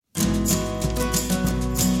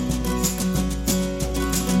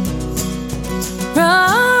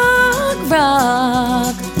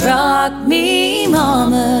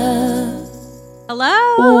Mama.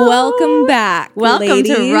 Hello. Welcome back. Welcome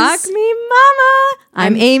ladies. to Rock Me Mama.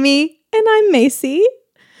 I'm Amy. And I'm Macy.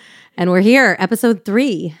 And we're here, episode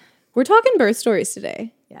 3. We're talking birth stories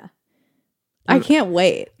today. Yeah. I can't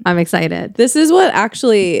wait. I'm excited. This is what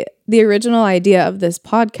actually the original idea of this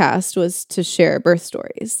podcast was, to share birth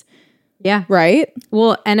stories. Yeah. Right?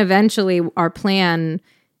 Well, and eventually our plan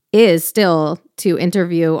is still to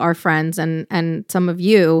interview our friends and some of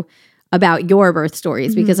you about your birth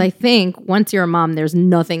stories, because I think once you're a mom, there's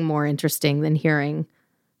nothing more interesting than hearing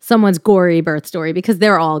someone's gory birth story, because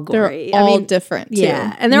they're all gory. They're all different too.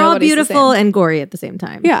 Yeah. And they're all beautiful and gory at the same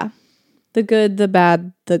time. Yeah. The good, the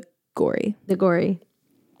bad, the gory. The gory.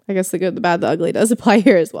 I guess the good, the bad, the ugly does apply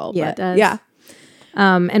here as well. Yeah, but it does. Yeah.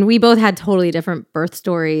 And we both had totally different birth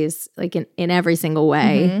stories, like in every single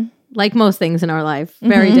way, like most things in our life.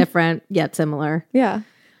 Very different, yet similar. Yeah.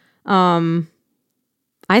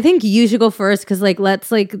 I think you should go first, because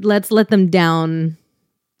let's let them down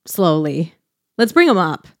slowly. Let's bring them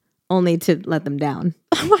up, only to let them down.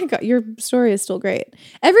 Oh my God, your story is still great.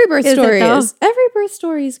 Every birth story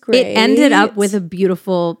is great. It ended up with a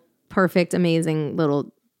beautiful, perfect, amazing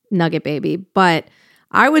little nugget baby. But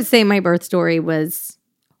I would say my birth story was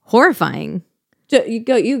horrifying. You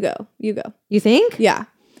go. You think? Yeah.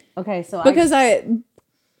 Okay, so Because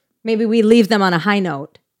maybe we leave them on a high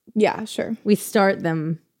note. yeah, sure. We start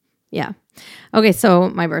them. Yeah. Okay, so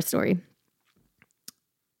my birth story.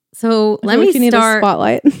 So let me you need a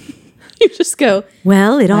spotlight. You just go.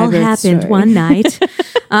 Well, it all birth happened story. one night.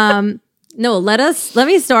 No, let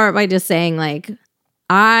me start by just saying,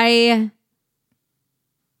 my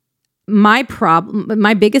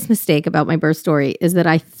biggest mistake about my birth story is that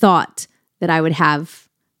I thought that I would have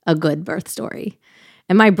a good birth story.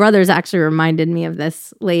 And my brothers actually reminded me of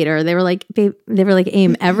this later. They were like, babe,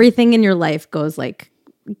 Aim, everything in your life goes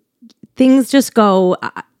things just go,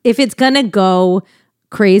 if it's going to go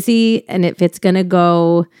crazy and if it's going to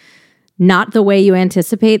go not the way you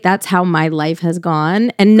anticipate, that's how my life has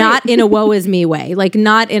gone. And not in a woe is me way,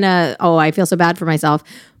 not in a, oh, I feel so bad for myself,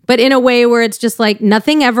 but in a way where it's just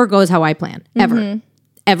nothing ever goes how I plan, ever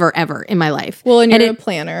in my life. Well, and you're a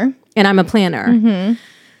planner. And I'm a planner.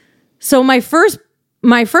 So my first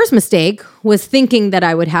mistake was thinking that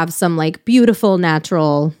I would have some beautiful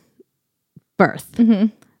natural birth.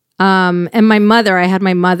 And I had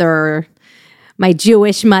my mother, my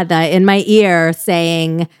Jewish mother, in my ear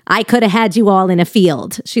saying, I could have had you all in a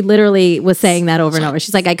field. She literally was saying that over and over.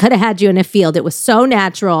 She's like, I could have had you in a field. It was so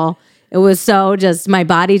natural. It was so just, my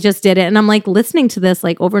body just did it. And I'm listening to this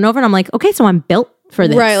over and over. And I'm like, okay, so I'm built for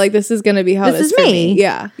this. Right. This is going to be how this is for me. me.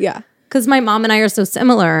 Yeah. Yeah. Because my mom and I are so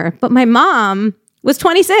similar. But my mom was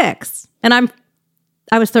 26 and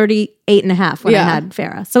I was 38 and a half when I had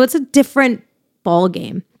Farah. So it's a different ball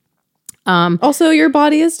game. Also, your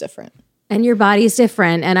body is different. And your body is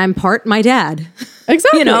different. And I'm part my dad.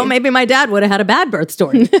 Exactly. Maybe my dad would have had a bad birth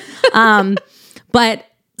story. But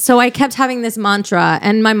so I kept having this mantra.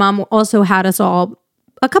 And my mom also had us all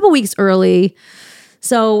a couple weeks early.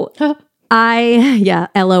 So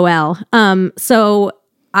LOL. So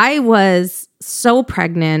I was so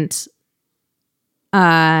pregnant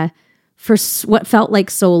for what felt like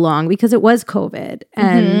so long, because it was COVID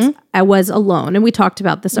and I was alone. And we talked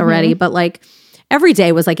about this already, but every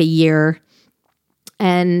day was a year.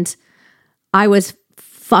 And I was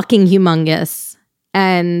fucking humongous.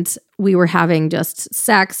 And we were having just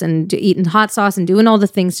sex and eating hot sauce and doing all the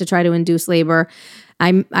things to try to induce labor.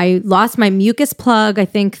 I lost my mucus plug, I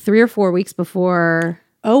think 3 or 4 weeks before.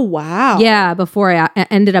 Oh, wow. Yeah, before I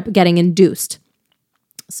ended up getting induced.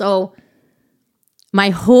 So my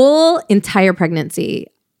whole entire pregnancy,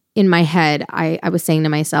 in my head, I was saying to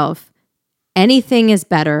myself, anything is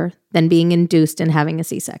better than being induced and having a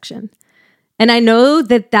C-section. And I know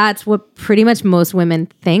that that's what pretty much most women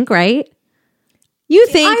think, right? You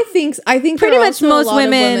think? I think pretty there are much also most a lot of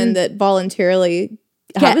women that voluntarily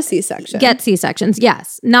have a C-section. Get C-sections,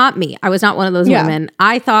 yes. Not me. I was not one of those women.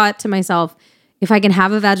 I thought to myself, if I can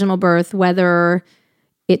have a vaginal birth, whatever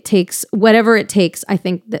it takes, I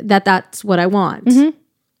think that's what I want.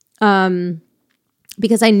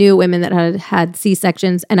 Because I knew women that had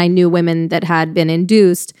C-sections, and I knew women that had been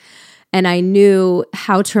induced, and I knew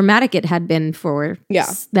how traumatic it had been for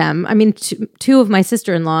them. I mean, two of my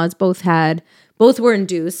sister-in-laws both were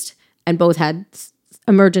induced and both had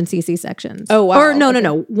emergency C-sections. Oh, wow. Or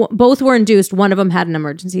no. Both were induced. One of them had an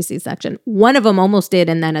emergency C-section. One of them almost did,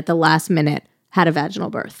 and then at the last minute had a vaginal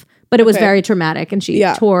birth. But it was very traumatic, and she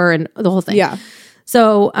tore and the whole thing. Yeah.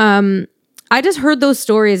 So I just heard those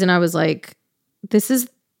stories, and I was like, this is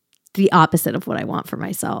the opposite of what I want for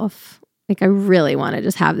myself. like, I really want to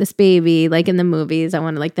just have this baby. Like in the movies, I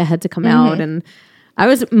wanted like the head to come out. And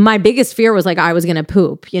my biggest fear was like, I was going to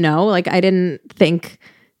poop, you know, like I didn't think,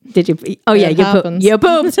 did you? Oh yeah, you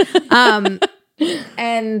pooped.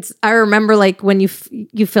 And I remember like when you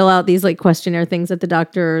fill out these like questionnaire things at the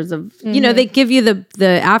doctors of, you know, they give you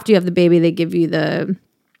the after you have the baby, they give you the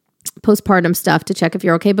postpartum stuff to check if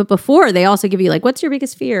you're okay. But before, they also give you like, what's your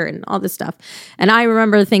biggest fear and all this stuff. And I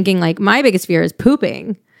remember thinking like, my biggest fear is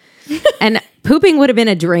pooping. And pooping would have been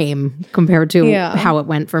a dream compared to how it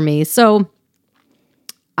went for me. So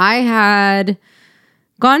I had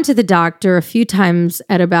gone to the doctor a few times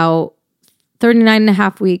at about 39 and a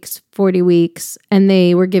half weeks, 40 weeks, and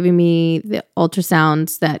they were giving me the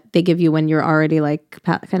ultrasounds that they give you when you're already like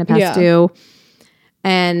kind of past due.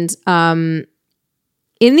 And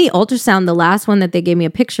in the ultrasound, the last one that they gave me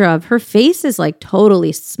a picture of, her face is like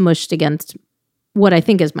totally smushed against what I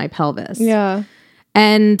think is my pelvis. Yeah.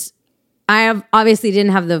 And I obviously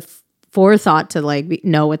didn't have the forethought to like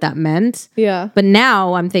know what that meant. Yeah. But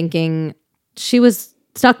now I'm thinking she was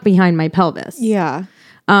stuck behind my pelvis. Yeah.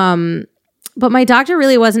 But my doctor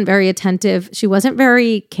really wasn't very attentive. She wasn't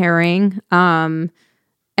very caring.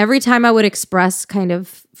 Every time I would express kind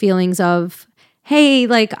of feelings of, hey,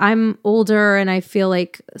 like I'm older and I feel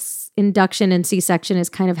like induction and C-section is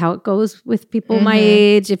kind of how it goes with people my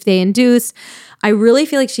age if they induce. I really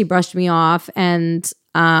feel like she brushed me off, and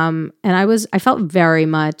I felt very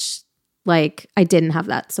much like I didn't have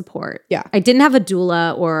that support. Yeah. I didn't have a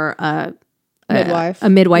doula or a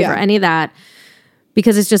midwife or any of that,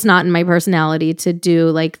 because it's just not in my personality to do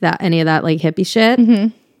like that, any of that like hippie shit.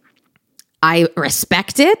 I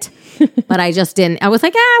respect it, but I just didn't. I was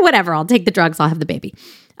like, whatever, I'll take the drugs, I'll have the baby.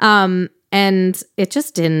 And it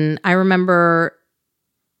just didn't. I remember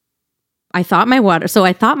I thought my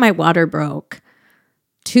water broke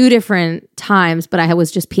 2 different times, but I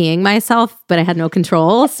was just peeing myself, but I had no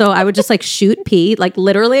control. So I would just like shoot pee, like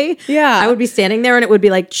literally. Yeah. I would be standing there and it would be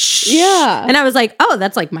like, shh. Yeah. And I was like, oh,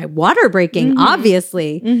 that's like my water breaking,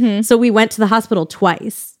 obviously. So we went to the hospital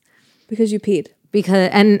twice. Because you peed.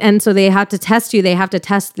 And so they have to test you. They have to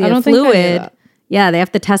test the fluid. Think I knew that. Yeah, they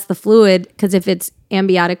have to test the fluid, because if it's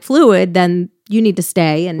amniotic fluid, then you need to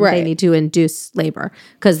stay and they need to induce labor,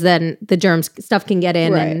 because then the germs stuff can get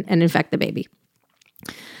in and infect the baby.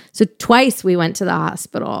 So twice we went to the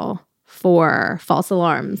hospital for false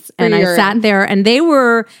alarms, and I sat there, and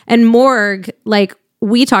and morgue, like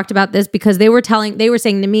we talked about this, because they were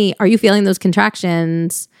saying to me, are you feeling those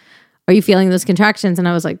contractions? Are you feeling those contractions? And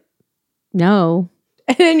I was like, no.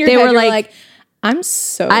 And in your head, you're like, I'm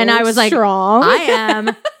so strong. And I was like, I am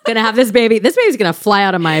going to have this baby. This baby's going to fly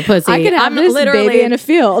out of my pussy. I could have this baby in a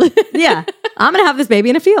field. Yeah. I'm going to have this baby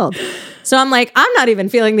in a field. So I'm like, I'm not even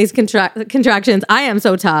feeling these contractions. I am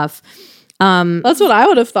so tough. That's what I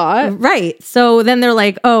would have thought. Right. So then they're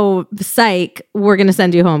like, oh, psych, we're going to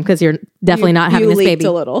send you home because you're definitely not having this baby.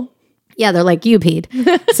 A little. Yeah. They're like, you peed.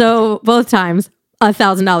 So both times,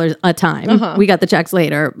 $1,000 a time. We got the checks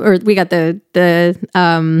later, or we got the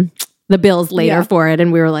bills later for it.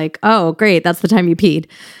 And we were like, oh, great. That's the time you peed.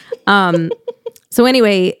 So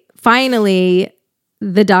anyway, finally,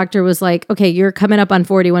 the doctor was like, okay, you're coming up on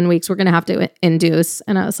 41 weeks. We're going to have to induce.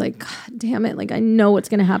 And I was like, God damn it. Like, I know what's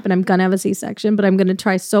going to happen. I'm going to have a C-section, but I'm going to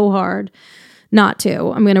try so hard not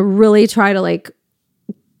to. I'm going to really try to like,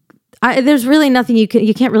 there's really nothing you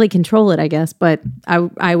can't really control it, I guess. But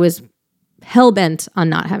I was hell-bent on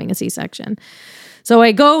not having a C-section. So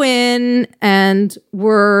I go in and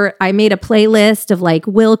I made a playlist of like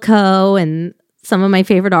Wilco and some of my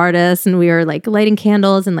favorite artists, and we were like lighting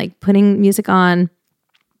candles and like putting music on.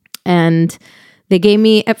 And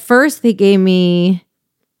at first they gave me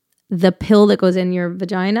the pill that goes in your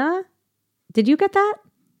vagina. Did you get that?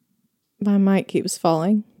 My mic keeps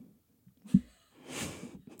falling.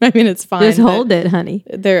 I mean, it's fine. Just hold it, honey.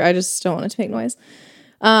 I just don't want it to make noise.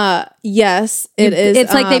 Yes, it is.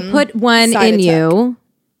 It's like they put one in you.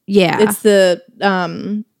 Yeah. It's the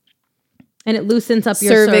and it loosens up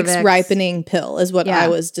your cervix cervix ripening pill is what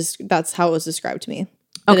that's how it was described to me.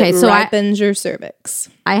 Okay, so ripens your cervix.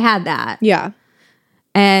 I had that. Yeah.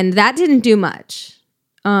 And that didn't do much.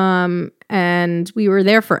 And we were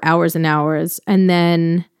there for hours and hours, and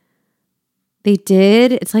then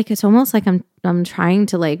it's almost like I'm trying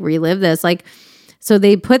to like relive this. Like, so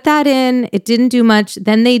they put that in, it didn't do much.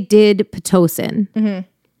 Then they did Pitocin.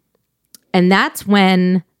 And that's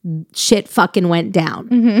when shit fucking went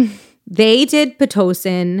down. They did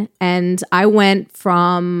Pitocin, and I went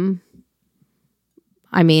from,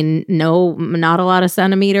 not a lot of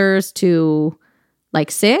centimeters to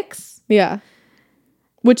like 6. Yeah.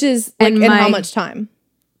 Which is like in how much time?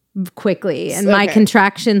 quickly. And my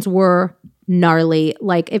contractions were gnarly.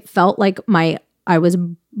 Like it felt like I was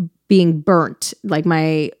being burnt. Like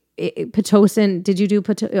my Pitocin. Did you do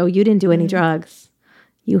Pitocin? Oh, you didn't do any drugs.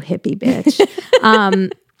 You hippie bitch.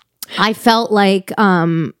 I felt like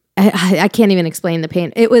I can't even explain the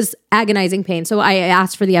pain. It was agonizing pain. So I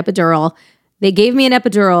asked for the epidural. They gave me an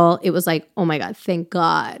epidural. It was like, oh my God, thank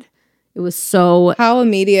God. It was so... How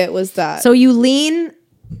immediate was that? So you lean...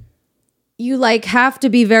 You like have to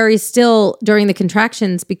be very still during the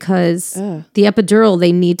contractions because the epidural,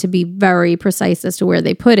 they need to be very precise as to where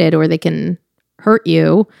they put it or they can hurt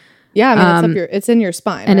you. Yeah, I mean, it's in your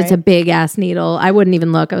spine, and right? it's a big ass needle. I wouldn't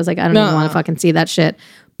even look. I was like, I don't even want to fucking see that shit.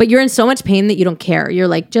 But you're in so much pain that you don't care. You're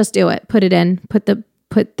like, just do it. Put it in. Put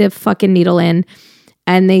the fucking needle in.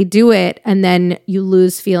 And they do it, and then you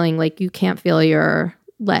lose feeling. Like you can't feel your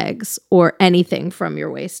legs or anything from your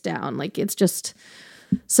waist down. Like it's just...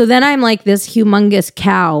 So then I'm like this humongous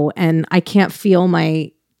cow and I can't feel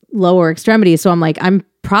my lower extremities. So I'm like, I'm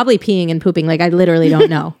probably peeing and pooping. Like I literally don't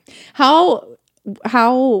know. How,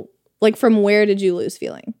 like from where did you lose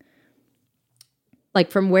feeling?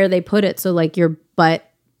 Like from where they put it. So like your butt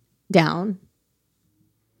down.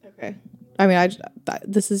 Okay. I mean,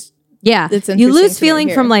 this is... Yeah. You lose feeling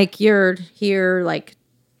from like you're here, like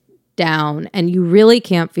down, and you really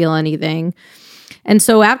can't feel anything. And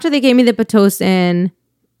so after they gave me the Pitocin,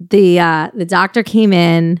 the doctor came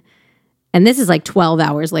in, and this is like 12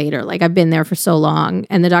 hours later. Like I've been there for so long.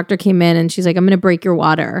 And the doctor came in and she's like, I'm going to break your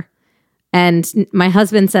water. And my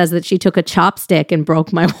husband says that she took a chopstick and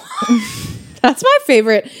broke my water. That's my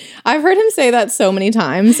favorite. I've heard him say that so many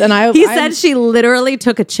times. And he said she literally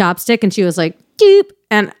took a chopstick and she was like, doop.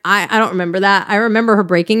 And I don't remember that. I remember her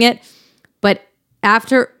breaking it. But yeah,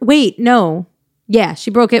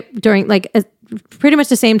 she broke it during like pretty much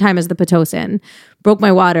the same time as the Pitocin. Broke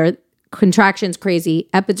my water, contractions crazy,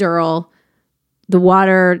 epidural, the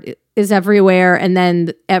water is everywhere, and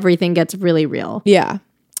then everything gets really real. Yeah.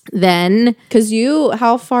 Then... Because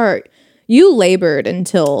how far... You labored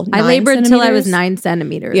until 9 I labored centimeters? until I was 9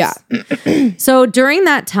 centimeters. Yeah. So during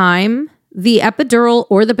that time, the epidural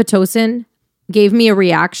or the Pitocin gave me a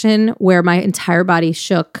reaction where my entire body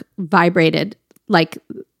vibrated like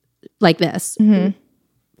this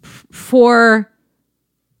for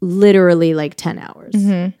literally like 10 hours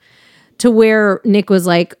to where Nick was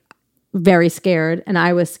like very scared and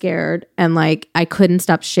I was scared and like I couldn't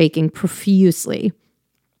stop shaking profusely.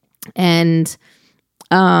 And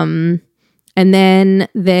then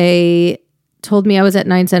they told me I was at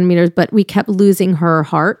 9 centimeters, but we kept losing her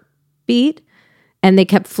heartbeat and they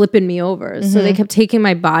kept flipping me over. So they kept taking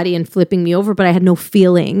my body and flipping me over, but I had no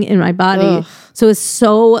feeling in my body. Ugh. So it was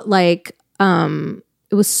so like,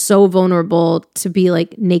 it was so vulnerable to be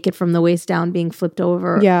like naked from the waist down, being flipped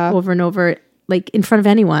over over and over, like in front of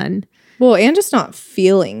anyone. Well, and just not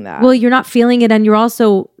feeling that. Well, you're not feeling it and you're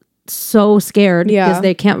also so scared because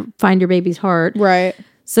they can't find your baby's heart. Right.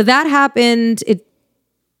 So that happened.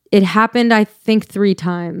 It happened, I think, 3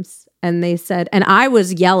 times. And they said, and I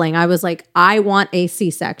was yelling. I was like, I want a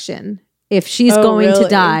C-section. If she's going to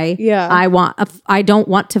die, I don't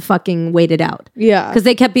want to fucking wait it out. Yeah. Because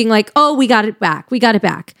they kept being like, oh, we got it back. We got it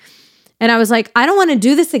back. And I was like, I don't want to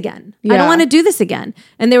do this again. I don't want to do this again.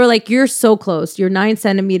 And they were like, you're so close. You're 9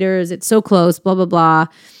 centimeters. It's so close, blah, blah, blah.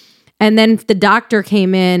 And then the doctor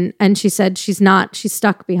came in and she said, she's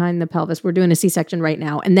stuck behind the pelvis. We're doing a C-section right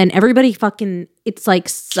now. And then everybody fucking, it's like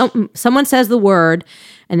someone says the word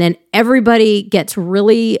and then everybody gets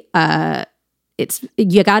really,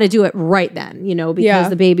 you got to do it right then, because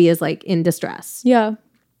the baby is like in distress. Yeah.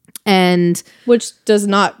 And which does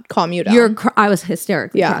not calm you down. I was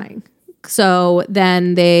hysterically crying. So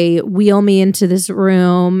then they wheel me into this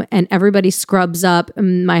room and everybody scrubs up.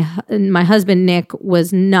 And my husband, Nick,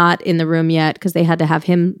 was not in the room yet because they had to have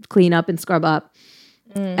him clean up and scrub up.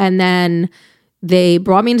 And then they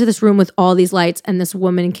brought me into this room with all these lights and this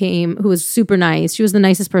woman came who was super nice. She was the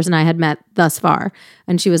nicest person I had met thus far.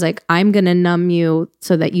 And she was like, I'm going to numb you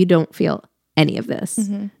so that you don't feel any of this.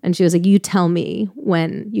 And she was like, you tell me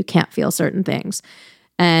when you can't feel certain things.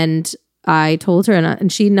 And I told her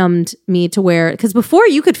and she numbed me to where, because before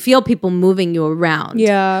you could feel people moving you around.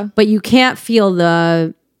 Yeah. But you can't feel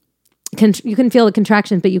you can feel the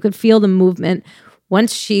contractions, but you could feel the movement.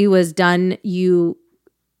 Once she was done, you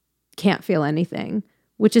can't feel anything,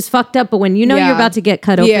 which is fucked up. But when you're about to get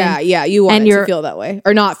cut open. Yeah. You want to feel that way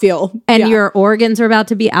or not feel. And your organs are about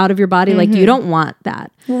to be out of your body. Like you don't want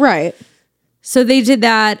that. Right. So they did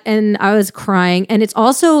that and I was crying. And it's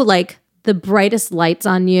also like the brightest lights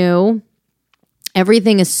on you.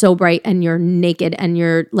 Everything is so bright and you're naked and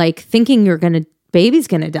you're like thinking baby's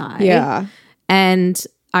gonna die. Yeah. And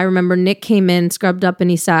I remember Nick came in, scrubbed up, and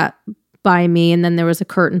he sat by me, and then there was a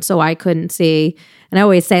curtain so I couldn't see. And I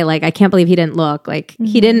always say, like, I can't believe he didn't look. Like,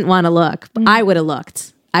 he didn't want to look. I would have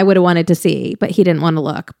looked. I would have wanted to see, but he didn't want to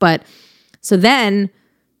look. But so then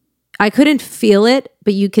I couldn't feel it,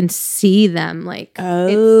 but you can see them like,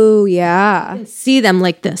 oh yeah, you can see them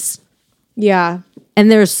like this. Yeah. And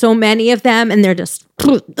there's so many of them, and they're just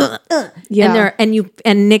yeah.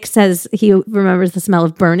 And Nick says he remembers the smell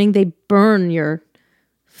of burning. They burn your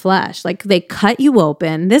flesh, like they cut you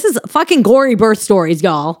open. This is fucking gory birth stories,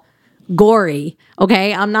 y'all. Gory.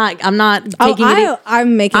 Okay, I'm not taking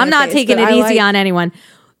it easy on anyone.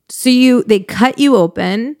 So they cut you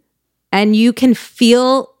open, and you can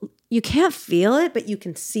feel. You can't feel it, but you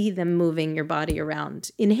can see them moving your body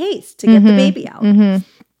around in haste to get the baby out.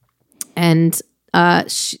 And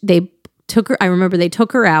they took her. I remember they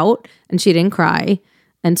took her out, and she didn't cry,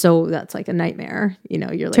 and so that's like a nightmare. You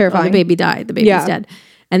know, you're like, terrifying. Oh, the baby died. The baby's dead.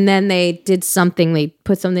 And then they did something. They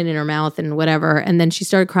put something in her mouth and whatever, and then she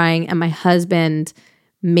started crying. And my husband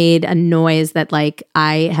made a noise that like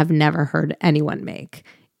I have never heard anyone make.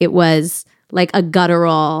 It was like a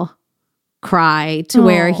guttural cry to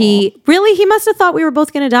where he must have thought we were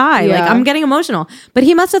both going to die. Like, I'm getting emotional, but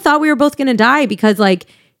he must have thought we were both going to die because like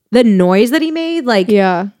the noise that he made, like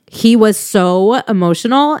he was so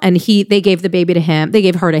emotional, and they gave the baby to him. They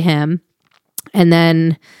gave her to him, and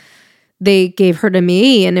then they gave her to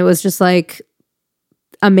me, and it was just like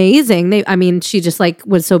amazing. She just like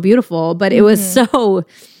was so beautiful, but it was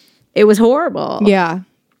horrible. Yeah.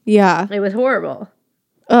 It was horrible.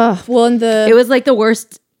 Well, it was like the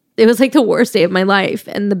worst. It was like the worst day of my life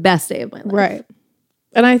and the best day of my life. Right.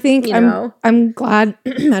 And I think I'm glad.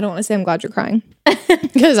 I don't want to say I'm glad you're crying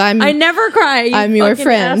because I never cry. I'm your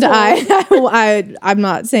friend. I'm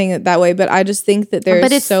not saying it that way, but I just think that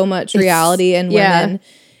there's so much reality in women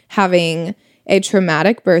having a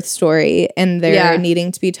traumatic birth story, and there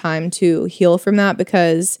needing to be time to heal from that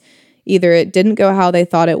because either it didn't go how they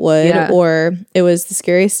thought it would, or it was the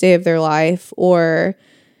scariest day of their life, or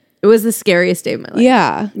it was the scariest day of my life.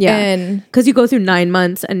 Yeah. And because you go through 9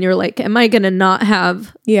 months and you're like, am I going to not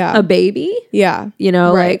have a baby? Yeah. You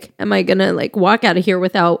know, like, am I going to like walk out of here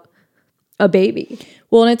without a baby?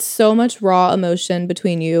 Well, and it's so much raw emotion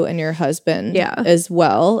between you and your husband as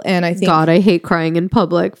well. And I think, God, I hate crying in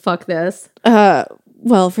public. Fuck this.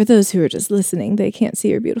 Well, for those who are just listening, they can't see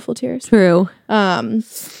your beautiful tears. True.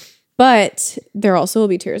 But there also will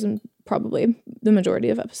be tears in probably the majority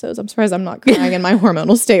of episodes. I'm surprised I'm not crying in my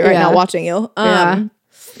hormonal state right now watching you.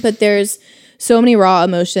 But there's so many raw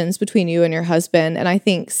emotions between you and your husband. And I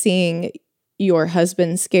think seeing your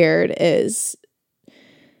husband scared is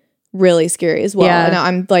really scary as well. And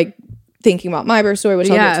I'm like thinking about my birth story, which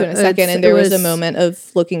I'll get to in a second. And there was a moment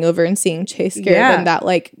of looking over and seeing Chase scared, and that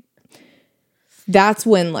like, that's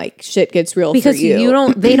when like shit gets real because for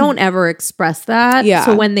you. They don't ever express that.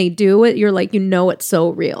 So when they do it, you're like, you know, it's so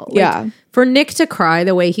real. Like, for Nick to cry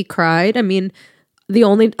the way he cried, I mean, the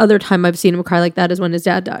only other time I've seen him cry like that is when his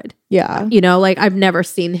dad died. Yeah. You know, like I've never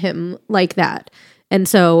seen him like that. And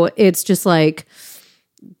so it's just like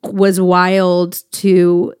was wild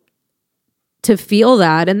to feel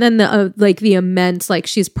that. And then the immense, like,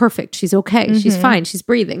 she's perfect. She's okay. She's fine. She's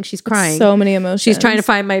breathing. She's crying. So many emotions. She's trying to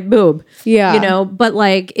find my boob. Yeah. You know, but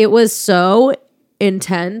like, it was so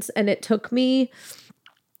intense, and it took me,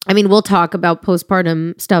 I mean, we'll talk about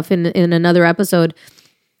postpartum stuff in another episode,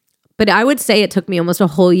 but I would say it took me almost a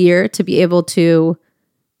whole year to be able to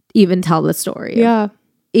even tell the story. Yeah.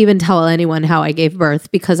 Even tell anyone how I gave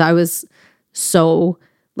birth, because I was so...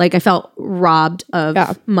 like, I felt robbed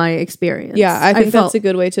of my experience. Yeah, I think that's a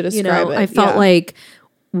good way to describe it. I felt like,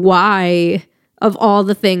 why, of all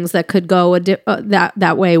the things that could go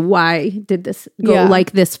that way, why did this go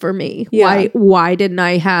like this for me? Yeah. Why didn't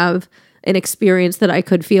I have an experience that I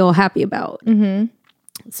could feel happy about?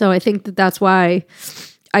 So I think that's why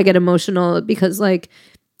I get emotional, because like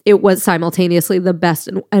it was simultaneously the best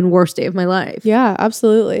and worst day of my life. Yeah,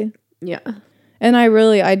 absolutely. Yeah. And I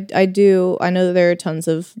know that there are tons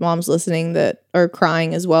of moms listening that are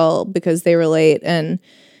crying as well because they relate, and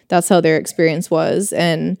that's how their experience was.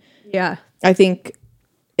 And I think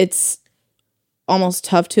it's almost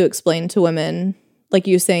tough to explain to women, like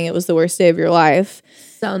you saying it was the worst day of your life.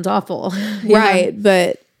 Sounds awful. Right.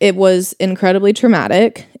 But it was incredibly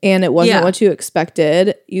traumatic, and it wasn't what you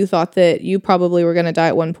expected. You thought that you probably were going to die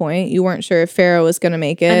at one point. You weren't sure if Farrah was going to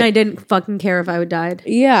make it. And I didn't fucking care if I would died.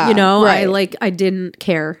 Yeah. You know, right. I didn't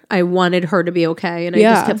care. I wanted her to be okay. And I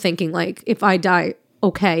just kept thinking, like, if I die,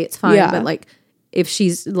 okay, it's fine. But like, if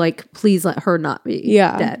she's like, please let her not be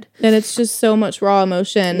dead. And it's just so much raw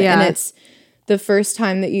emotion. And it's the first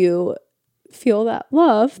time that you feel that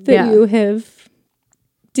love that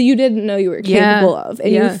you didn't know you were capable of,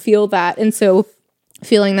 and you feel that, and so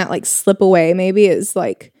feeling that like slip away maybe is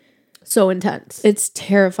like so intense. It's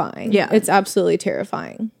terrifying. Yeah, it's absolutely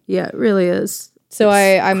terrifying. Yeah, it really is. So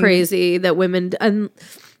I'm crazy that women and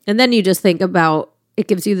then you just think about, it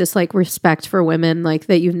gives you this like respect for women like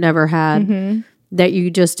that you've never had, that you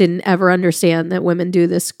just didn't ever understand, that women do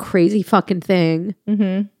this crazy fucking thing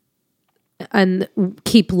and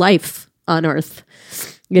keep life on earth.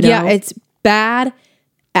 You know? Yeah, it's badass.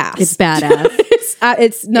 It's badass.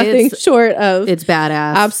 It's nothing short of. It's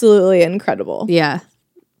badass. Absolutely incredible. Yeah.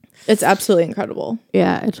 It's absolutely incredible.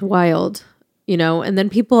 Yeah, it's wild. You know, and then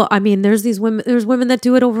people, I mean, there's women that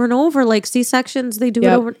do it over and over, like C-sections, they do it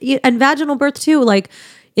over, and vaginal birth too. Like,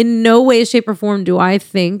 in no way, shape, or form do I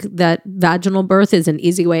think that vaginal birth is an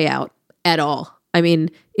easy way out at all. I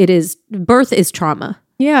mean, birth is trauma.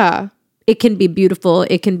 Yeah. It can be beautiful,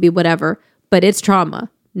 it can be whatever, but it's trauma,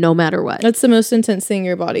 no matter what. That's the most intense thing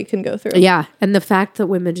your body can go through. Yeah, and the fact that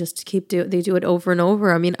women just they do it over and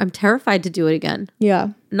over. I mean, I'm terrified to do it again. Yeah.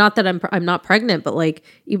 Not that I'm not pregnant, but like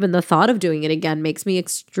even the thought of doing it again makes me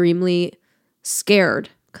extremely scared,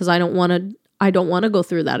 because I don't want to go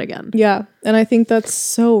through that again. Yeah, and I think that's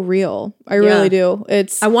so real. I really do.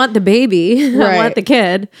 I want the baby, I want the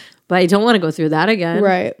kid, but I don't want to go through that again.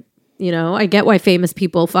 Right. You know, I get why famous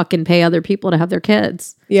people fucking pay other people to have their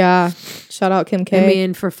kids. Yeah. Shout out Kim K. I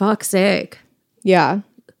mean, for fuck's sake. Yeah.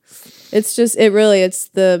 It's just, it's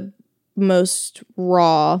the most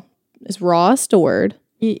raw. Is rawest a word?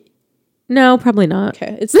 No, probably not.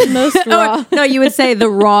 Okay. It's the most raw. No, you would say the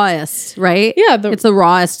rawest, right? Yeah. It's the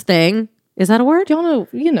rawest thing. Is that a word? Y'all know,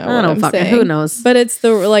 I don't fucking, who knows? But it's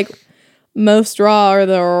the like most raw, or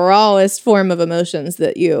the rawest form of emotions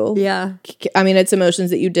that you. Yeah. I mean, it's emotions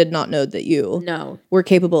that you did not know that you were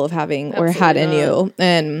capable of having or had in you.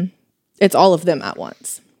 And it's all of them at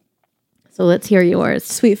once. So let's hear yours.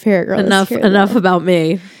 Sweet fairy girl. Enough about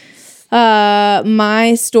me.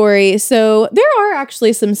 My story. So there are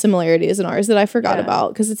actually some similarities in ours that I forgot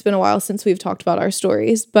about, because it's been a while since we've talked about our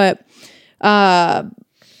stories. But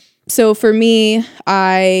so for me,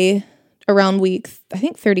 around week, I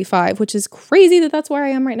think 35, which is crazy that's where I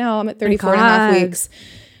am right now. I'm at 34 and a half weeks.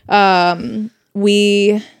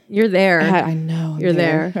 You're there. I know. You're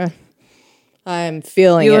there. I'm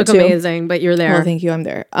feeling you it look too. Amazing, but you're there. Well, thank you. I'm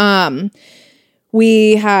there.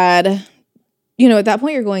 We had, at that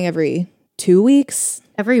point you're going every 2 weeks.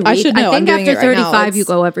 Every week. I should know. I think after 35 you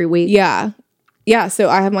go every week. Yeah. Yeah. So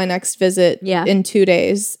I have my next visit in 2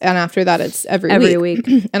 days. And after that it's every week.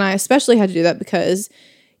 And I especially had to do that because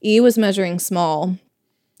E was measuring small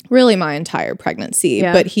really my entire pregnancy.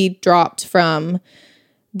 But he dropped from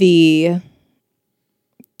the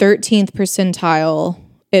 13th percentile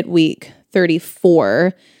at week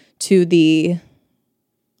 34 to the,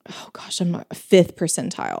 I'm not, 5th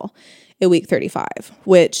percentile at week 35,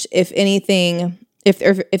 which if anything,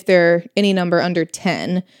 if they're any number under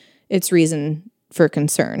 10, it's reason for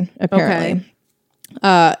concern, apparently.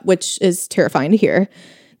 Okay. Which is terrifying to hear,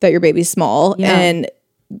 that your baby's small. Yeah. And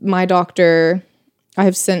my doctor, I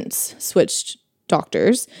have since switched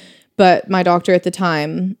doctors, but my doctor at the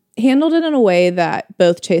time handled it in a way that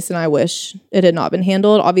both Chase and I wish it had not been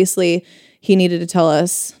handled. Obviously, he needed to tell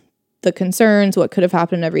us the concerns, what could have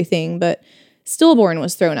happened and everything, but stillborn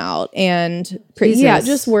was thrown out. And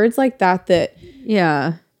just words like that.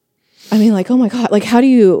 I mean, like, oh my God, like, how do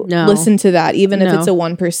you listen to that, even if it's a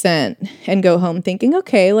 1%, and go home thinking,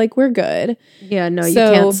 okay, like, we're good. Yeah, no, you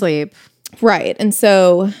can't sleep. Right. And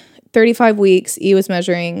so 35 weeks, E was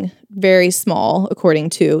measuring very small according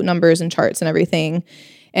to numbers and charts and everything.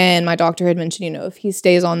 And my doctor had mentioned, if he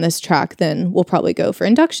stays on this track, then we'll probably go for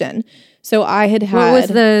induction. So I had What was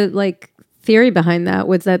the theory behind that?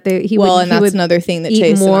 Was that that's another thing that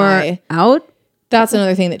Chase and I out? That's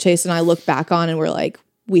another thing that Chase and I look back on, and we're like,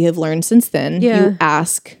 we have learned since then. Yeah. You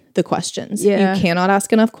ask the questions. Yeah. You cannot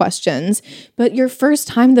ask enough questions. But your first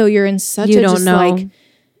time though, you're in such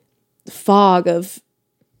fog of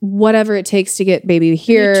whatever it takes to get baby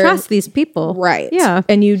here. You trust these people. Right. Yeah.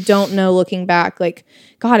 And you don't know, looking back, like,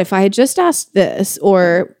 God, if I had just asked this,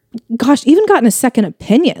 or gosh, even gotten a second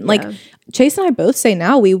opinion. Yeah. Like Chase and I both say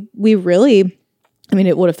now, we really, I mean,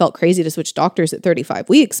 it would have felt crazy to switch doctors at 35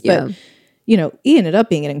 weeks, but E ended up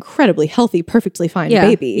being an incredibly healthy, perfectly fine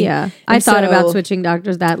baby. Yeah. I thought about switching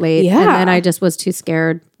doctors that late. Yeah. And then I just was too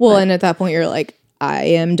scared. Well, and at that point you're like, I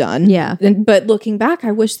am done. Yeah. But looking back,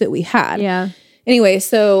 I wish that we had. Yeah. Anyway,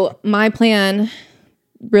 so my plan,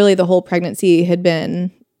 really the whole pregnancy had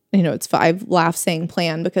been, it's 5 laugh saying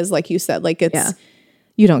plan, because like you said, like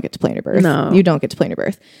you don't get to plan your birth. No. You don't get to plan your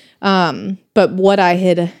birth. But what I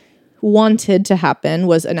had wanted to happen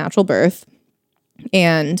was a natural birth.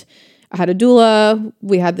 And I had a doula.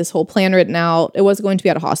 We had this whole plan written out. It was going to be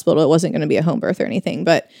at a hospital. It wasn't going to be a home birth or anything,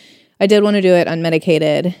 but I did want to do it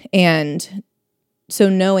unmedicated. And so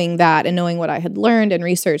knowing that and knowing what I had learned and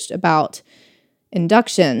researched about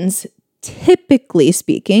inductions, typically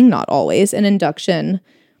speaking, not always, an induction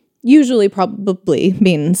usually probably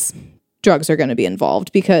means drugs are going to be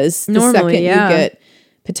involved, because the second you get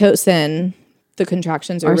Pitocin, the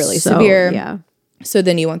contractions are really severe. Yeah. So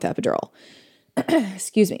then you want the epidural.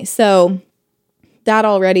 Excuse me. So that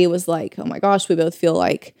already was like, oh my gosh, we both feel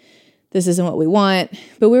like this isn't what we want.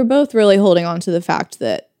 But we were both really holding on to the fact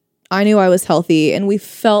that I knew I was healthy and we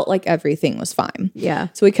felt like everything was fine. Yeah.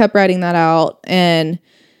 So we kept writing that out. And,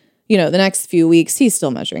 you know, the next few weeks, he's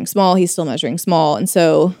still measuring small. And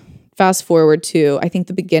so fast forward to, I think,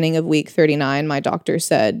 the beginning of week 39, my doctor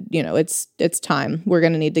said, you know, it's time. We're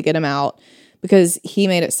going to need to get him out, because he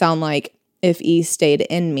made it sound like if E stayed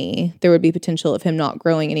in me, there would be potential of him not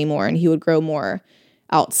growing anymore, and he would grow more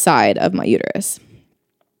outside of my uterus.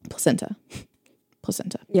 Placenta.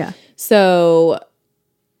 Yeah. So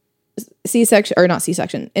C-section, or not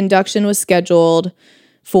C-section, induction was scheduled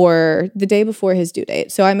for the day before his due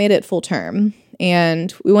date. So I made it full term,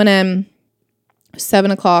 and we went in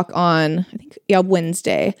 7:00 on, I think,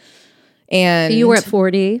 Wednesday. And so you were at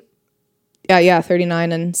 40? Yeah,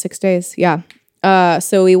 39 in 6 days. Yeah.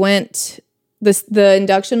 So we went, the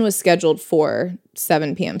induction was scheduled for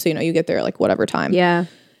 7 p.m. So, you know, you get there like whatever time. Yeah.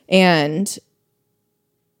 And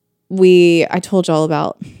I told y'all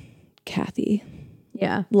about Kathy.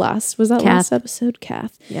 Yeah. Last episode?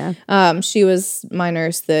 Kath. Yeah. She was my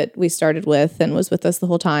nurse that we started with and was with us the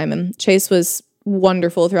whole time. And Chase was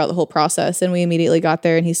wonderful throughout the whole process. And we immediately got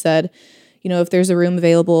there and he said, you know, if there's a room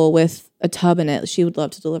available with a tub in it, she would love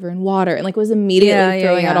to deliver in water. And like was immediately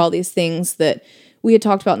throwing out all these things that we had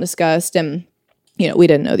talked about and discussed. And, you know, we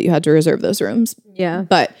didn't know that you had to reserve those rooms. Yeah.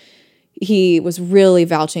 But he was really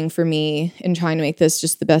vouching for me and trying to make this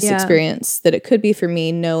just the best experience that it could be for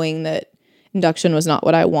me, knowing that induction was not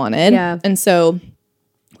what I wanted. Yeah. And so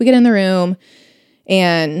we get in the room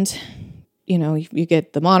and, you know, you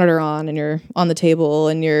get the monitor on and you're on the table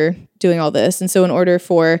and you're doing all this. And so in order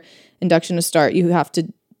for induction to start, you have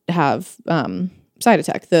to have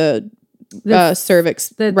Cytotec, the cervix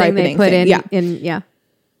the ripening thing. Yeah.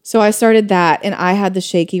 So I started that and I had the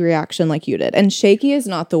shaky reaction like you did. And shaky is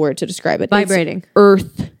not the word to describe it. Vibrating. It's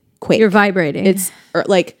earthquake. You're vibrating. It's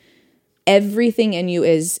like everything in you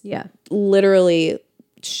is literally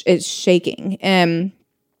it's shaking. And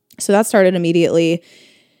so that started immediately.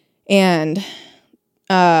 And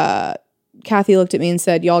Kathy looked at me and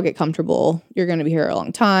said, y'all get comfortable. You're going to be here a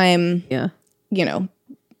long time. Yeah. You know,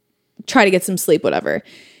 try to get some sleep, whatever.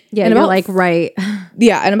 Yeah, and you're like, right.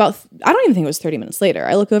 Yeah, and I don't even think it was 30 minutes later,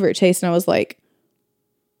 I look over at Chase and I was like,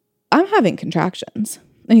 I'm having contractions.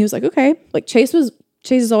 And he was like, okay. Like Chase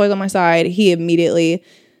is always on my side. He immediately,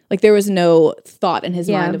 like there was no thought in his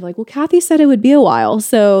mind of like, well, Kathy said it would be a while,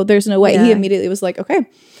 so there's no way. He immediately was like, okay.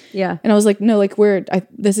 Yeah. And I was like, no, like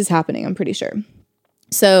this is happening, I'm pretty sure.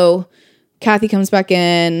 So Kathy comes back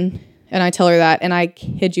in and I tell her that, and I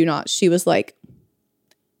kid you not, she was like,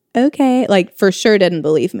 okay, like for sure didn't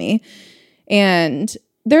believe me. And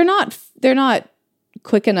they're not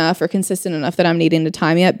quick enough or consistent enough that I'm needing to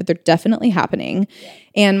time yet, but they're definitely happening. Yeah.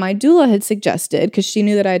 And my doula had suggested, because she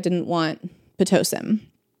knew that I didn't want Pitocin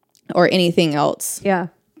or anything else. Yeah.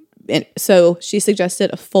 And so she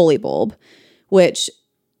suggested a Foley bulb, which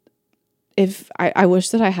if I wish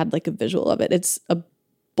that I had like a visual of it. It's a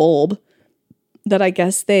bulb that I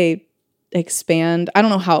guess they expand. I don't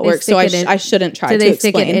know how it works, so I shouldn't try to explain. Do they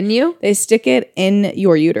stick it in you? They stick it in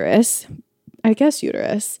your uterus. I guess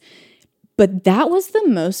uterus. But that was the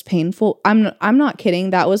most painful. I'm not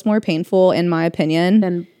kidding. That was more painful, in my opinion,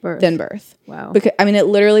 than birth. Wow. Because I mean, it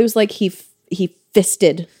literally was like he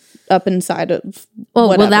fisted up inside of.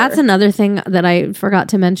 Well, that's another thing that I forgot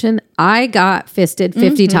to mention. I got fisted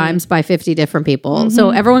 50 times by 50 different people.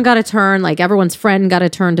 So everyone got a turn. Like everyone's friend got a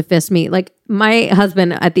turn to fist me. Like my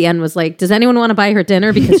husband at the end was like, "Does anyone want to buy her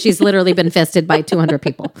dinner?" Because she's literally been fisted by 200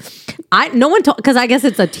 people. No one told, because I guess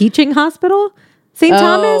it's a teaching hospital, St.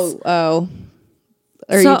 Thomas. Oh.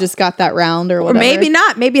 Or you just got that round or whatever. Or maybe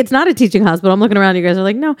not. Maybe it's not a teaching hospital. I'm looking around. You guys are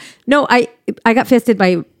like, no. I got fisted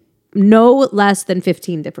by no less than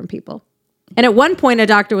 15 different people. And at one point, a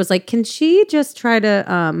doctor was like, "Can she just try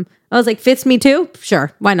to?" I was like, "Fist me too?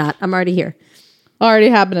 Sure, why not? I'm already here." Already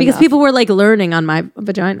happened because people were like learning on my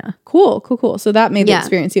vagina. Cool. So that made the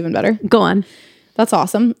experience even better. Go on. That's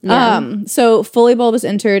awesome. Yeah. So Foley bulb was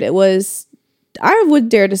entered. It was, I would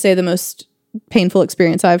dare to say, the most painful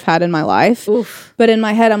experience I've had in my life. Oof. But in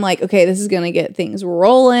my head, I'm like, okay, this is going to get things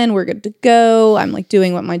rolling. We're good to go. I'm like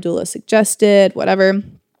doing what my doula suggested, whatever.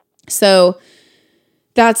 So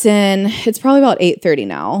it's probably about 8:30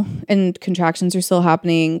 now, and contractions are still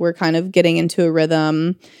happening. We're kind of getting into a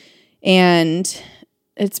rhythm, and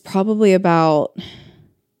it's probably about,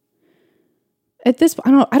 at this point,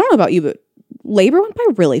 I don't know about you, but labor went by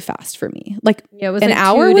really fast for me. Like, Yeah, it was an like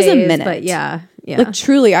hour 2 was a days, minute. but yeah. Like,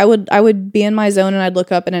 truly, I would be in my zone and I'd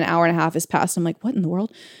look up and an hour and a half has passed. I'm like, what in the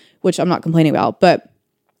world? Which I'm not complaining about. But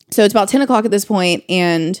so it's about 10 o'clock at this point,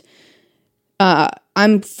 and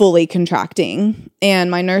I'm fully contracting,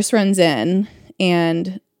 and my nurse runs in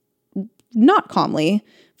and, not calmly,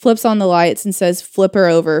 flips on the lights and says, flip her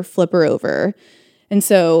over, flip her over. And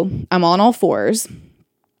so I'm on all fours,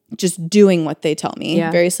 just doing what they tell me.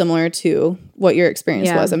 Very similar to what your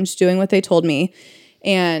experience was. I'm just doing what they told me.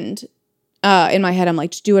 And in my head, I'm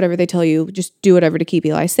like, just do whatever they tell you. Just do whatever to keep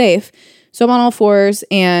Eli safe. So I'm on all fours,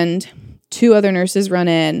 and 2 other nurses run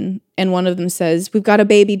in, and one of them says, we've got a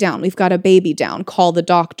baby down. We've got a baby down. Call the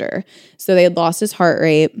doctor. So they had lost his heart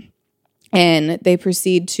rate, and they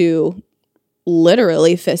proceed to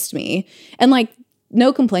literally fist me. And like,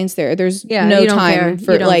 no complaints there. There's no time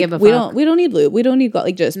for like, we don't need lube. We don't need,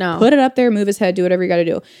 like, just put it up there, move his head, do whatever you got to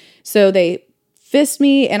do. So they fist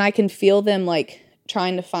me, and I can feel them like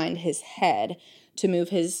trying to find his head to move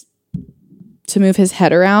his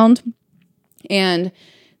head around. And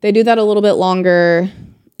they do that a little bit longer,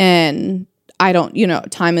 and I don't,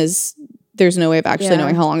 there's no way of actually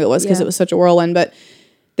knowing how long it was because it was such a whirlwind, but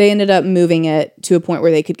they ended up moving it to a point where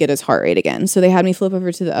they could get his heart rate again. So they had me flip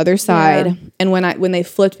over to the other side. Yeah. And when they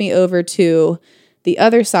flipped me over to the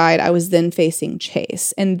other side, I was then facing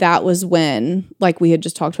Chase. And that was when, like we had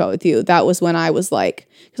just talked about with you, that was when I was like,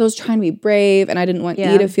 because I was trying to be brave and I didn't want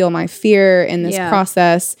E to feel my fear in this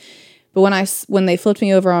process. But when they flipped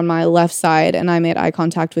me over on my left side and I made eye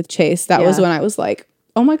contact with Chase, that was when I was like,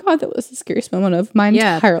 oh my God, that was the scariest moment of my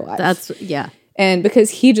entire life. And because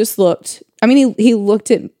he just looked, he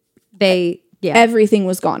looked at, everything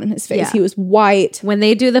was gone in his face. He was white. When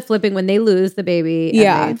they do the flipping, when they lose the baby,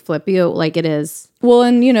 and they flip you like it is. Well,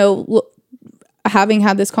 and having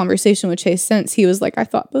had this conversation with Chase since, he was like, I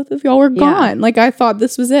thought both of y'all were gone. Like, I thought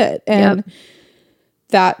this was it. And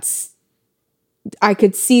I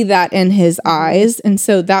could see that in his eyes. And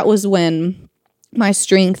so that was when my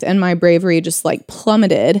strength and my bravery just like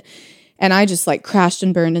plummeted. And I just like crashed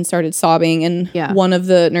and burned and started sobbing. And one of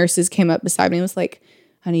the nurses came up beside me and was like,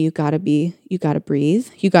 honey, you gotta breathe. You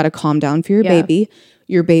gotta calm down for your baby.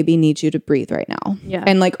 Your baby needs you to breathe right now. Yeah.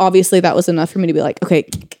 And like, obviously that was enough for me to be like, okay,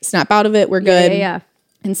 snap out of it. We're good.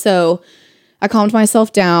 And so I calmed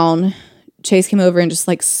myself down. Chase came over and just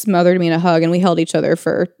like smothered me in a hug, and we held each other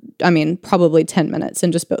for, probably 10 minutes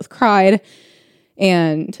and just both cried.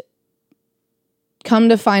 And come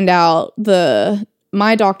to find out,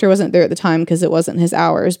 my doctor wasn't there at the time because it wasn't his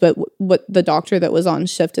hours, but what the doctor that was on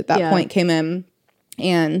shift at that point came in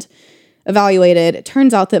and evaluated. It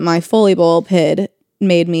turns out that my Foley bulb had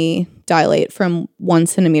made me dilate from 1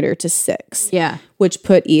 centimeter to 6. Yeah. Which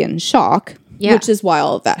put E in shock, which is why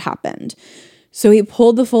all of that happened. So he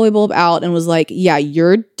pulled the Foley bulb out and was like, yeah,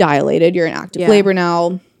 you're dilated. You're in active labor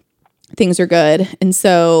now. Things are good. And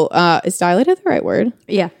so is dilated the right word?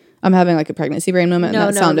 Yeah. I'm having like a pregnancy brain moment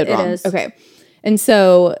and that sounded wrong. Is. Okay. And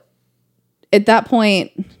so at that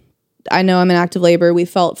point, I know I'm in active labor. We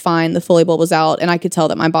felt fine. The Foley bulb was out and I could tell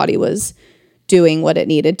that my body was doing what it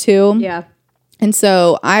needed to. Yeah. And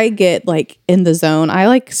so I get like in the zone. I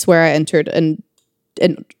like swear I entered an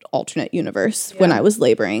alternate universe when I was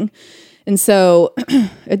laboring. And so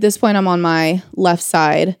at this point, I'm on my left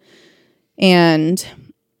side, and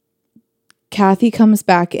Kathy comes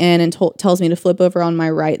back in and tells me to flip over on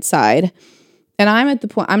my right side. And I'm at the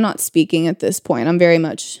point, I'm not speaking at this point. I'm very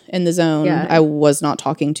much in the zone. Yeah. I was not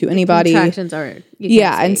talking to anybody. Contractions are,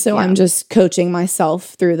 and so I'm just coaching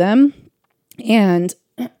myself through them. And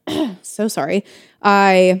so sorry.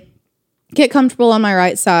 I get comfortable on my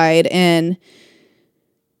right side, and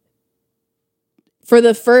for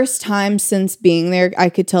the first time since being there, I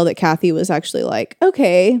could tell that Kathy was actually like,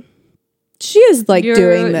 okay, she is like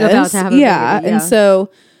doing this. About to have a baby, And so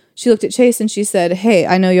she looked at Chase and she said, hey,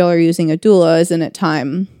 I know y'all are using a doula. Isn't it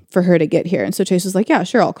time for her to get here? And so Chase was like, yeah,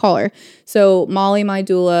 sure, I'll call her. So Molly, my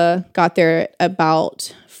doula, got there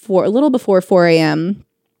about a little before 4 a.m.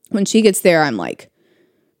 When she gets there, I'm like,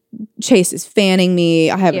 Chase is fanning me.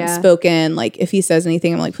 I haven't spoken. Like, if he says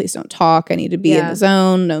anything, I'm like, please don't talk. I need to be in the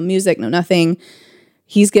zone. No music, no nothing.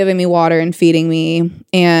 He's giving me water and feeding me,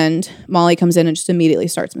 and Molly comes in and just immediately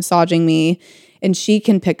starts massaging me, and she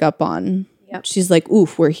can pick up on she's like,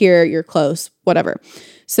 oof, we're here, you're close, whatever.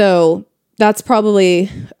 So that's probably,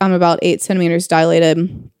 I'm about 8 centimeters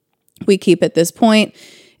dilated. We keep at this point.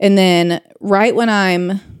 And then right when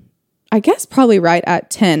I guess probably right at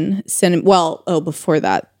 10 before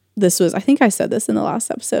that, this was, I think I said this in the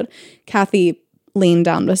last episode, Kathy leaned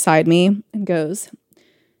down beside me and goes,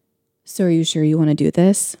 so are you sure you want to do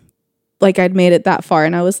this? Like I'd made it that far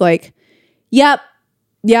and I was like, yep,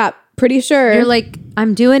 pretty sure. You're like,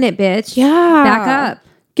 I'm doing it, bitch. Yeah. Back up.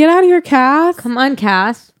 Get out of here, Kath. Come on,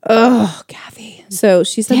 Cass. Oh, Kathy. So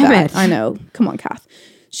she said Damn that. it. I know. Come on, Kath.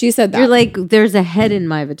 She said that. You're like, there's a head in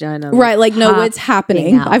my vagina. Right. Like, no, it's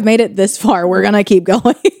happening. out. I've made it this far. We're going to keep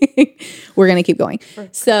going. We're going to keep going.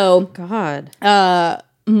 So God.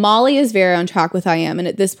 Molly is very on track with I am. And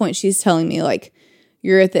at this point, she's telling me, like,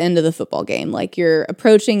 you're at the end of the football game. Like, you're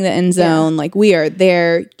approaching the end zone. Like, we are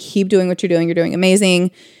there. Keep doing what you're doing. You're doing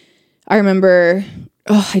amazing. I do remember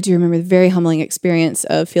the very humbling experience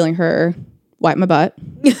of feeling her wipe my butt.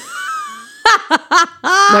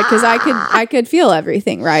 Like, because I could feel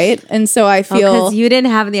everything, right? And so I feel because you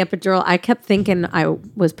didn't have the epidural. I kept thinking I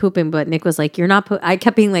was pooping, but Nick was like, "You're not." I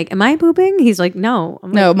kept being like, "Am I pooping?" He's like, "No."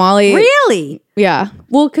 I'm no, like, Molly. Really? Yeah.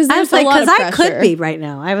 Well, because I was like, because I could be right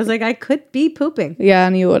now. I was like, I could be pooping. Yeah,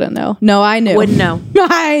 and you wouldn't know. No, I knew. Wouldn't know.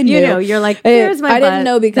 I knew. You know, you're like, here's my butt. I didn't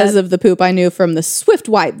know because of the poop. I knew from the swift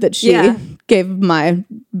wipe that she gave my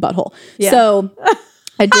butthole. Yeah. So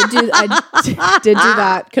I did do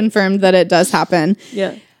that. Confirmed that it does happen.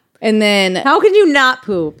 Yeah. And then how can you not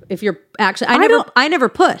poop if you're actually? I never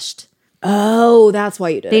pushed. Oh, that's why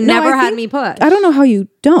you did. They never had me push. I don't know how you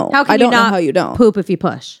don't. How can you not know how you don't poop if you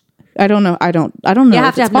push? I don't know. I don't know. You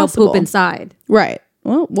have to have possible. No poop inside. Right.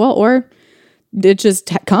 Well, or it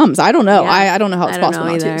just comes. I don't know. Yeah. I don't know how it's possible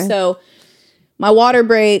not to. So my water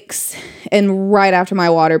breaks, and right after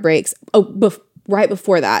my water breaks, right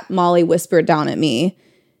before that, Molly whispered down at me,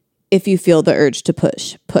 if you feel the urge to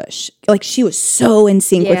push. Like she was so in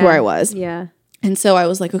sync with where I was. Yeah. And so I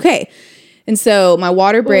was like, okay. And so my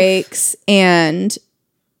water breaks and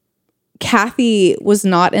Kathy was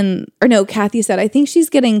not Kathy said, I think she's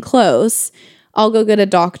getting close. I'll go get a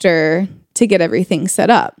doctor to get everything set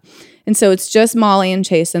up. And so it's just Molly and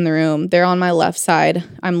Chase in the room. They're on my left side.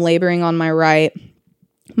 I'm laboring on my right.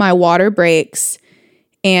 My water breaks.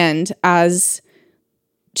 And as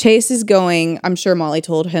Chase is going, I'm sure Molly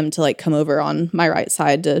told him to like come over on my right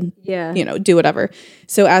side to, do whatever.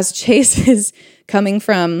 So as Chase is coming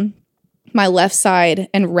from my left side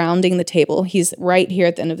and rounding the table, he's right here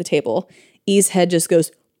at the end of the table. E's head just goes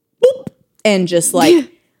boop and just like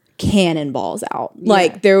cannonballs out. Yeah.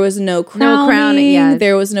 Like there was no crowning. Yeah.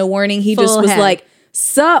 There was no warning. He just was like,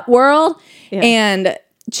 sup world. Yeah. And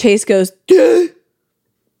Chase goes, the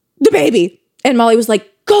baby. And Molly was like,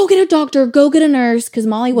 go get a doctor, go get a nurse. Cause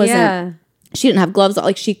Molly she didn't have gloves on.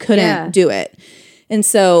 Like she couldn't do it. And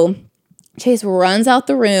so Chase runs out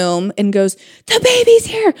the room and goes, the baby's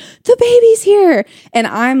here. And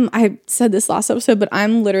I said this last episode, but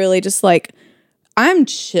I'm literally just like, I'm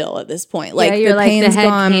chill at this point. Like you're the pain's the head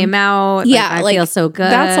gone. Came out. Yeah. I feel so good.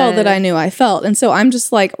 That's all that I knew I felt. And so I'm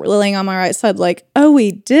just like laying on my right side, like, oh,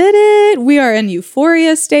 we did it. We are in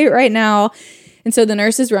euphoria state right now. And so the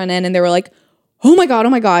nurses run in and they were like, oh my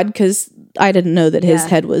God. Cause I didn't know that his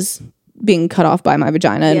head was being cut off by my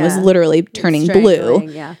vagina and was literally turning blue.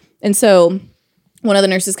 Yeah. And so one of the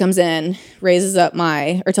nurses comes in,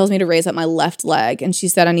 tells me to raise up my left leg. And she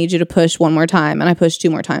said, I need you to push one more time. And I pushed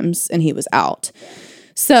 2 more times and he was out.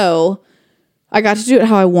 So I got to do it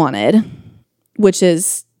how I wanted, which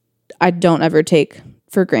is I don't ever take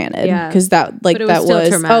for granted. Because that it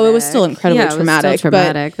was still incredibly traumatic. It was still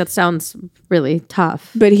traumatic. That sounds really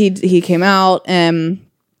tough. But he came out and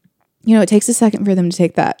it takes a second for them to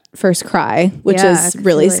take that first cry, which is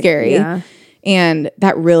really scary. Yeah. And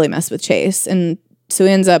that really messed with Chase. And so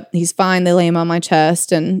he's fine. They lay him on my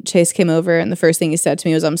chest and Chase came over and the first thing he said to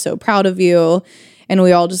me was, I'm so proud of you. And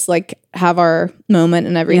we all just like have our moment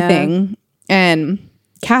and everything. Yeah. And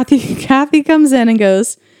Kathy comes in and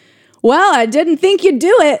goes, well, I didn't think you'd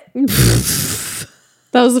do it.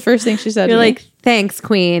 That was the first thing she said. You're like, thanks,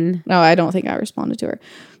 queen. No, I don't think I responded to her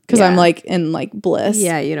because I'm like in like bliss.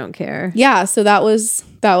 Yeah, you don't care. Yeah, so that was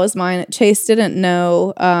mine. Chase didn't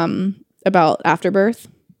know about afterbirth.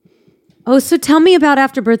 Oh, so tell me about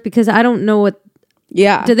afterbirth because I don't know what.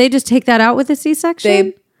 Yeah. Did they just take that out with a C-section?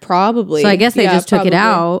 They probably. So I guess they just took it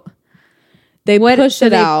out. They push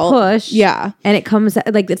it out. Push. Yeah. And it comes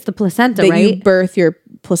like it's the placenta, right? You birth your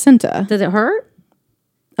placenta. Does it hurt?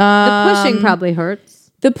 The pushing probably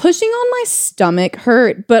hurts. The pushing on my stomach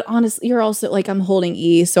hurt, but honestly, you're also like, I'm holding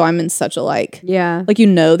E, so I'm in such a like they're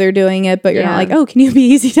doing it, but you're not like, oh, can you be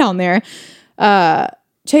easy down there?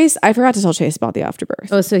 Chase, I forgot to tell Chase about the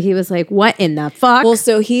afterbirth. Oh, so he was like, what in the fuck? Well,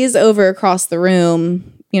 so he's over across the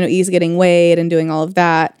room, he's getting weighed and doing all of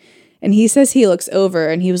that. And he says he looks over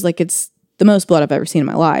and he was like, it's the most blood I've ever seen in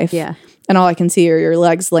my life. Yeah. And all I can see are your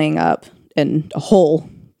legs laying up and a hole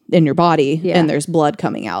in your body. Yeah. And there's blood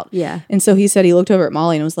coming out. Yeah. And so he said he looked over at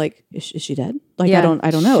Molly and was like, is she dead? Like, yeah. I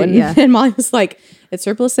don't know. And Molly was like, it's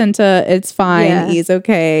her placenta. It's fine. Yeah. He's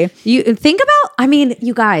okay. You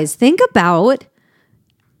guys, think about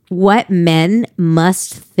what men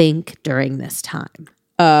must think during this time.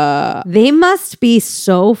 They must be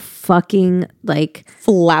so fucking like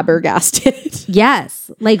flabbergasted.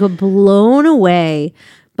 Yes. Like blown away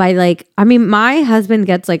by my husband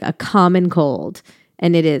gets like a common cold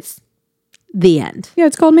and it is the end. Yeah,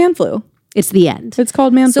 it's called man flu. It's the end. It's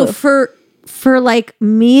called man flu. So for like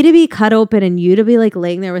me to be cut open and you to be like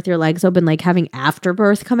laying there with your legs open, like having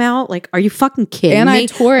afterbirth come out, like, are you fucking kidding me? And I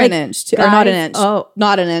tore an inch, too. Or not an inch. Oh,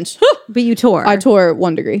 not an inch. But you tore. I tore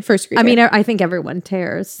 1 degree, first degree. I mean, I think everyone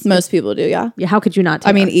tears. Most people do, yeah. Yeah. How could you not tear?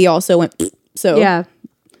 I mean, E also went. So yeah,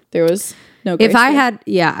 there was no. If I had,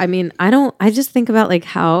 I just think about like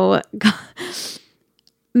how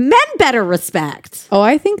men better respect. Oh,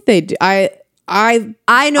 I think they do. I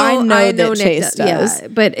know that Chase does. Yeah,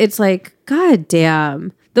 but it's like, God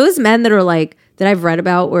damn. Those men that are like, that I've read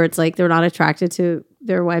about where it's like they're not attracted to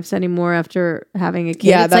their wives anymore after having a kid.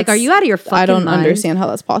 Yeah, it's like, are you out of your fucking mind? I don't understand how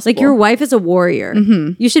that's possible. Like, your wife is a warrior.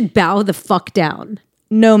 Mm-hmm. You should bow the fuck down.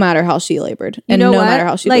 No matter how she labored. And no matter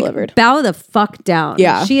how she delivered. Bow the fuck down.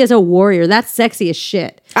 Yeah. She is a warrior. That's sexy as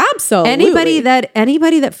shit. Absolutely.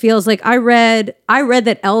 Anybody that feels like I read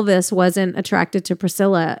that Elvis wasn't attracted to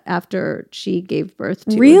Priscilla after she gave birth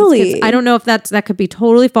to really his kids. I don't know if that could be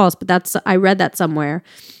totally false, but I read that somewhere.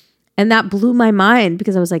 And that blew my mind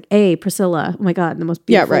because I was like, hey, Priscilla, oh my God, the most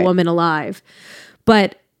beautiful woman alive.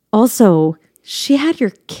 But also, she had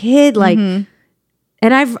your kid, like, and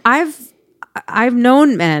I've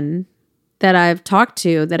known men that I've talked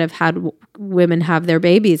to that have had women have their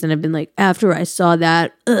babies and have been like, after I saw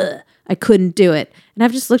that, I couldn't do it. And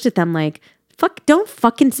I've just looked at them like, fuck, don't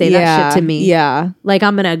fucking say that shit to me. Yeah. Like,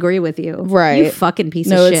 I'm going to agree with you. Right. You fucking piece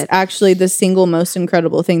of shit. No, it's actually the single most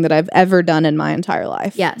incredible thing that I've ever done in my entire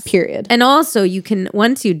life. Yes. Period. And also you can,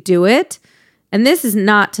 once you do it, and this is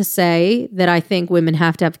not to say that I think women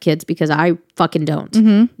have to have kids because I fucking don't.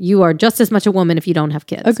 Mm-hmm. You are just as much a woman if you don't have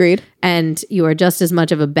kids. Agreed. And you are just as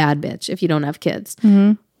much of a bad bitch if you don't have kids.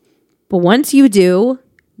 Mm-hmm. But once you do,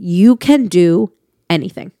 you can do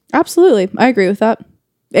anything. Absolutely. I agree with that.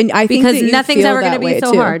 And I think because nothing's ever going to be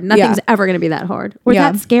so hard. Nothing's ever going to be that hard or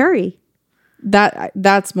that scary.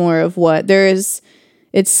 That's more of what there is.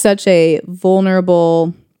 It's such a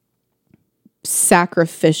vulnerable,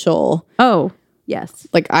 sacrificial. Oh, yes.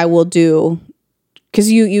 Like, I will do, because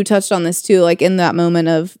you touched on this too, like in that moment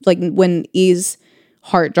of like when E's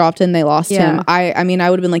heart dropped and they lost him. I mean, I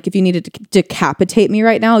would have been like, if you needed to decapitate me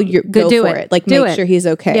right now, go for it. Like, make sure he's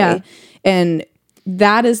okay. Yeah. And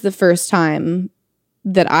that is the first time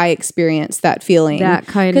that I experienced that feeling. That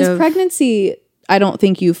kind of, because pregnancy, I don't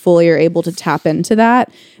think you fully are able to tap into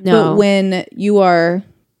that. No. But when you are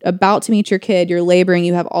about to meet your kid, you're laboring,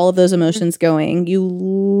 you have all of those emotions going, you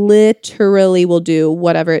literally will do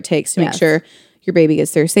whatever it takes to make sure your baby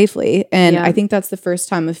gets there safely. And I think that's the first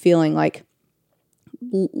time of feeling like,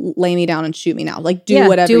 lay me down and shoot me now. Like, do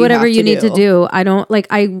whatever you need to do. I don't like,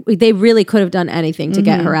 they really could have done anything to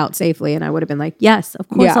get her out safely. And I would have been like, yes, of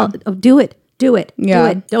course, I'll do it. Do it. Yeah. Do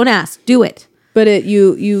it. Don't ask. Do it. But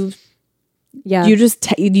you just,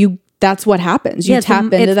 that's what happens. You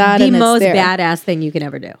tap into that, and it's the most badass thing you can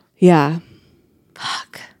ever do. Yeah.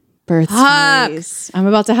 Fuck. Birth stories. I'm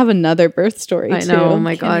about to have another birth story too. I know. Oh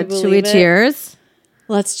my God. Should we cheers?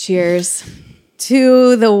 Let's cheers.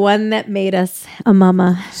 To the one that made us a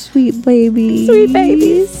mama. Sweet babies. Sweet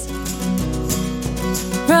babies.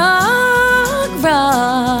 Rock,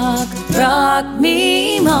 rock, rock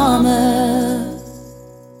me, mama.